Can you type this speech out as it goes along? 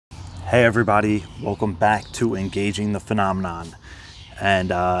Hey everybody, welcome back to Engaging the Phenomenon. And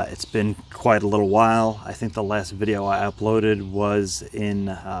it's been quite a little while. I think the last video I uploaded was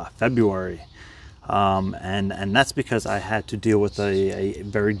in February. And that's because I had to deal with a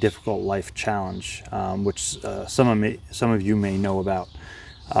very difficult life challenge, which some of you may know about.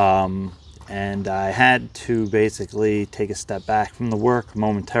 And I had to basically take a step back from the work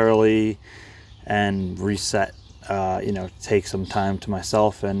momentarily and reset. Take some time to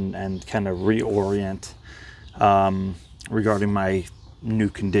myself and kind of reorient regarding my new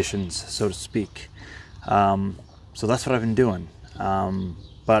conditions, so to speak. So that's what I've been doing.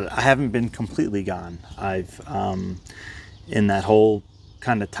 But I haven't been completely gone. I've, in that whole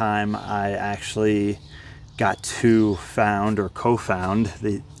kind of time, I actually got to found or co-found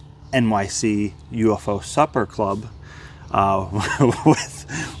the NYC UFO Supper Club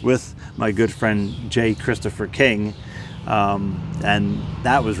with my good friend J. Christopher King, and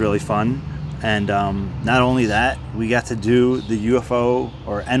that was really fun. And not only that, we got to do the UFO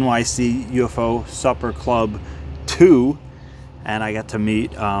or NYC UFO Supper Club 2, and I got to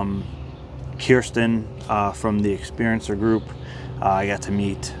meet Kirsten from the Experiencer Group. I got to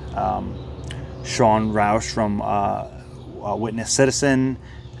meet Sean Roush from Witness Citizen,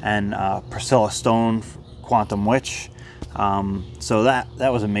 and Priscilla Stone, Quantum Witch. So that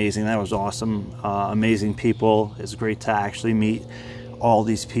was amazing. That was awesome. Amazing people. It's great to actually meet all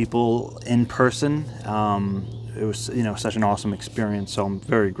these people in person. It was, such an awesome experience. So I'm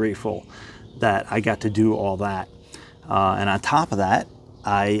very grateful that I got to do all that. And on top of that,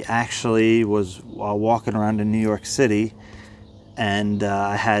 I actually was walking around in New York City, and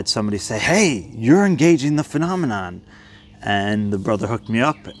I had somebody say, "Hey, you're engaging the phenomenon." And the brother hooked me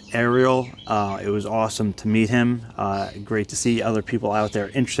up, Ariel. It was awesome to meet him. Great to see other people out there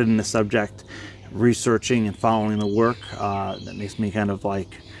interested in the subject, researching and following the work. That makes me kind of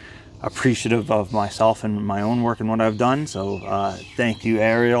like appreciative of myself and my own work and what I've done. So thank you,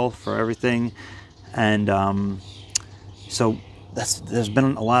 Ariel, for everything. And so there's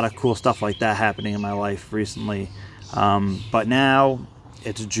been a lot of cool stuff like that happening in my life recently. But now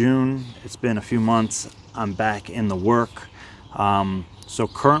it's June. It's been a few months. I'm back in the work. So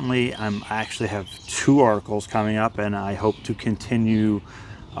currently I actually have 2 articles coming up, and I hope to continue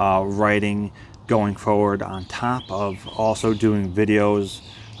writing going forward, on top of also doing videos,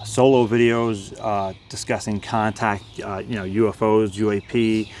 solo videos, discussing contact, UFOs,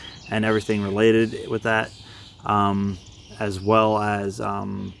 UAP, and everything related with that, as well as,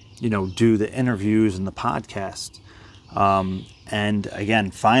 do the interviews and the podcast. And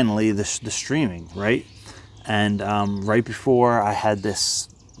again, finally, the streaming, right? And right before I had this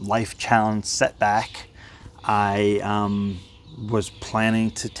life challenge setback, I was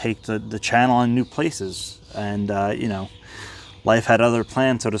planning to take the channel in new places. And, life had other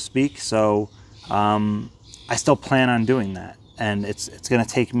plans, so to speak. So I still plan on doing that. And it's going to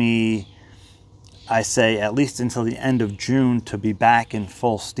take me, I say, at least until the end of June to be back in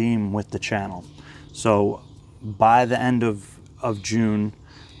full steam with the channel. So by the end of June,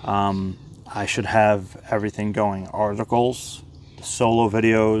 I should have everything going: articles, the solo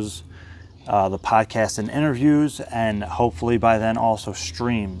videos, the podcast and interviews, and hopefully by then also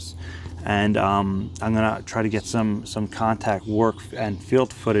streams. And I'm gonna try to get some contact work and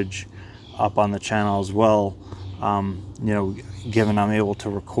field footage up on the channel as well, given I'm able to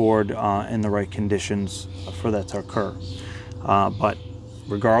record in the right conditions for that to occur. But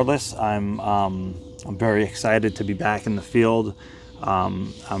regardless, I'm very excited to be back in the field.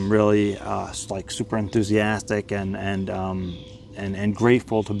 I'm really super enthusiastic and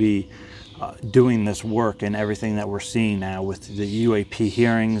grateful to be doing this work and everything that we're seeing now with the UAP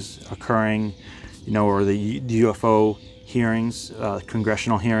hearings occurring, or the UFO hearings,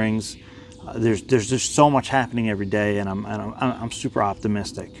 congressional hearings. There's just so much happening every day, and I'm super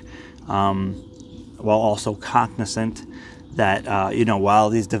optimistic, while also cognizant that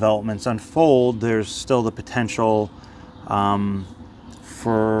while these developments unfold, there's still the potential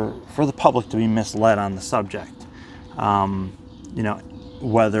for the public to be misled on the subject,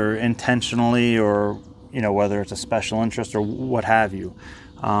 whether intentionally or whether it's a special interest or what have you.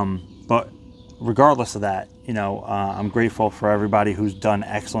 But regardless of that, I'm grateful for everybody who's done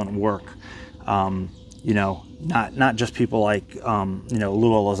excellent work. Not just people like Lou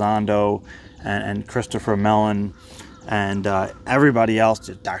Elizondo and Christopher Mellon, and everybody else,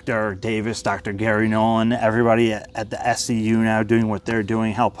 Dr. Eric Davis, Dr. Gary Nolan, everybody at the SCU now doing what they're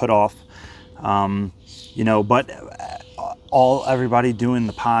doing, help put off, but everybody doing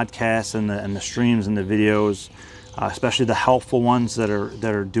the podcasts and the streams and the videos, especially the helpful ones that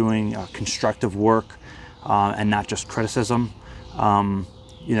are doing constructive work and not just criticism.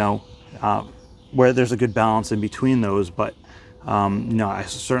 where there's a good balance in between those. But I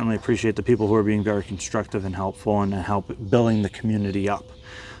certainly appreciate the people who are being very constructive and helpful and help building the community up.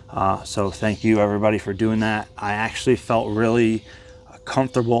 So thank you everybody for doing that. I actually felt really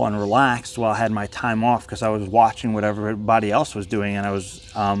comfortable and relaxed while I had my time off, because I was watching what everybody else was doing, and I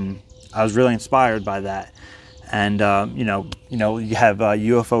was really inspired by that. And you have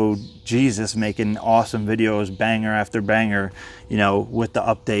UFO Jesus making awesome videos, banger after banger, with the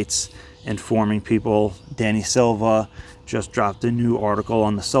updates, informing people. Danny Silva just dropped a new article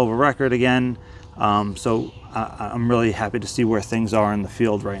on the Silva record again. So I'm really happy to see where things are in the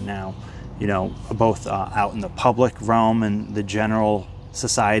field right now, both out in the public realm and the general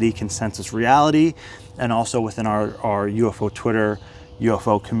society consensus reality, and also within our UFO Twitter,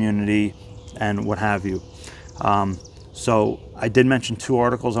 UFO community, and what have you. So I did mention 2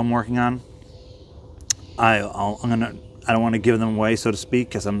 articles I'm working on. I don't want to give them away, so to speak,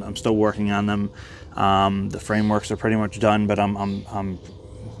 because I'm still working on them. The frameworks are pretty much done, but I'm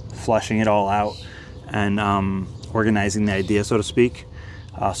fleshing it all out and organizing the idea, so to speak.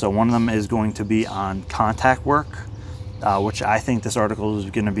 So one of them is going to be on contact work, which I think this article is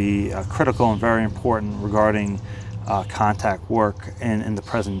going to be critical and very important regarding contact work in the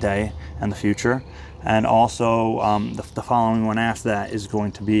present day and the future. And also the following one after that is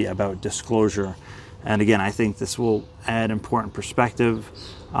going to be about disclosure. And again, I think this will add important perspective.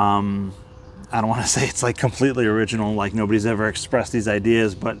 I don't want to say it's like completely original, like nobody's ever expressed these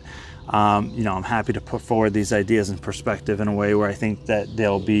ideas, but I'm happy to put forward these ideas in perspective in a way where I think that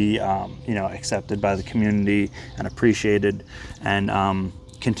they'll be accepted by the community and appreciated, and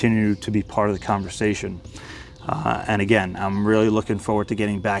continue to be part of the conversation. And again, I'm really looking forward to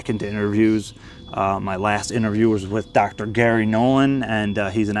getting back into interviews. My last interview was with Dr. Gary Nolan, and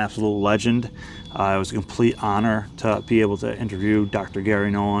he's an absolute legend. It was a complete honor to be able to interview Dr. Gary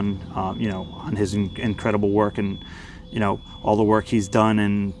Nolan, on his incredible work, and all the work he's done,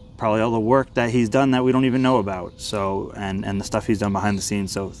 and probably all the work that he's done that we don't even know about. So, and the stuff he's done behind the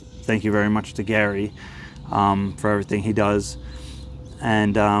scenes. So thank you very much to Gary for everything he does.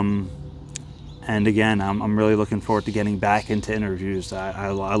 And again, I'm really looking forward to getting back into interviews. I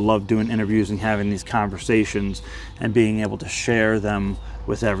love doing interviews and having these conversations and being able to share them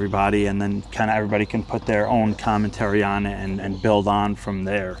with everybody, and then kind of everybody can put their own commentary on it and build on from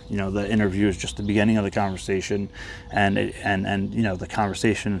there. The interview is just the beginning of the conversation, and the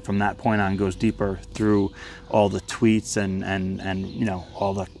conversation from that point on goes deeper through all the tweets and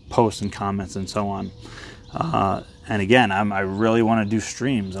all the posts and comments and so on. And again, I really want to do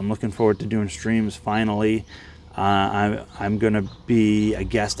streams. I'm looking forward to doing streams finally. I'm going to be a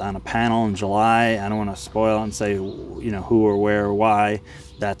guest on a panel in July. I don't want to spoil and say, who or where or why.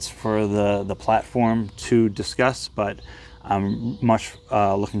 That's for the platform to discuss, but I'm much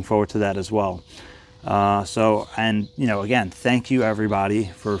looking forward to that as well. Again, thank you everybody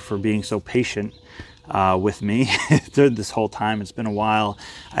for being so patient with me through this whole time. It's been a while,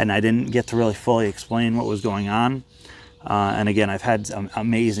 and I didn't get to really fully explain what was going on. And again, I've had some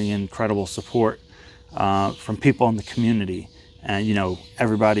amazing, incredible support from people in the community, and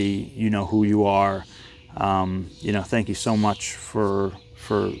everybody, who you are. Thank you so much for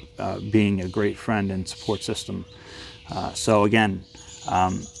being a great friend and support system. So again,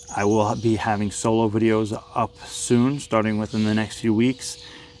 I will be having solo videos up soon, starting within the next few weeks,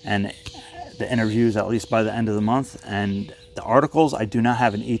 and the interviews at least by the end of the month. And the articles, I do not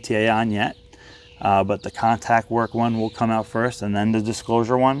have an ETA on yet, but the contact work one will come out first, and then the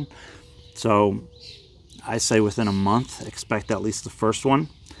disclosure one. So I say within a month, expect at least the first one.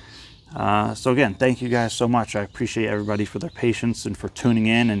 So again, thank you guys so much. I appreciate everybody for their patience and for tuning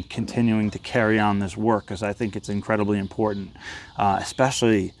in and continuing to carry on this work, because I think it's incredibly important,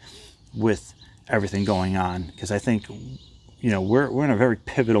 especially with everything going on, because I think we're in a very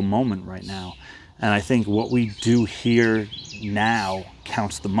pivotal moment right now, and I think what we do here now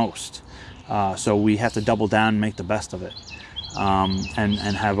counts the most. So we have to double down and make the best of it,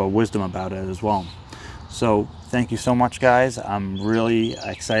 and have a wisdom about it as well. So thank you so much, guys. I'm really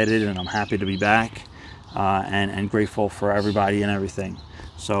excited, and I'm happy to be back, and grateful for everybody and everything.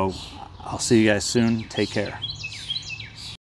 So I'll see you guys soon. Take care.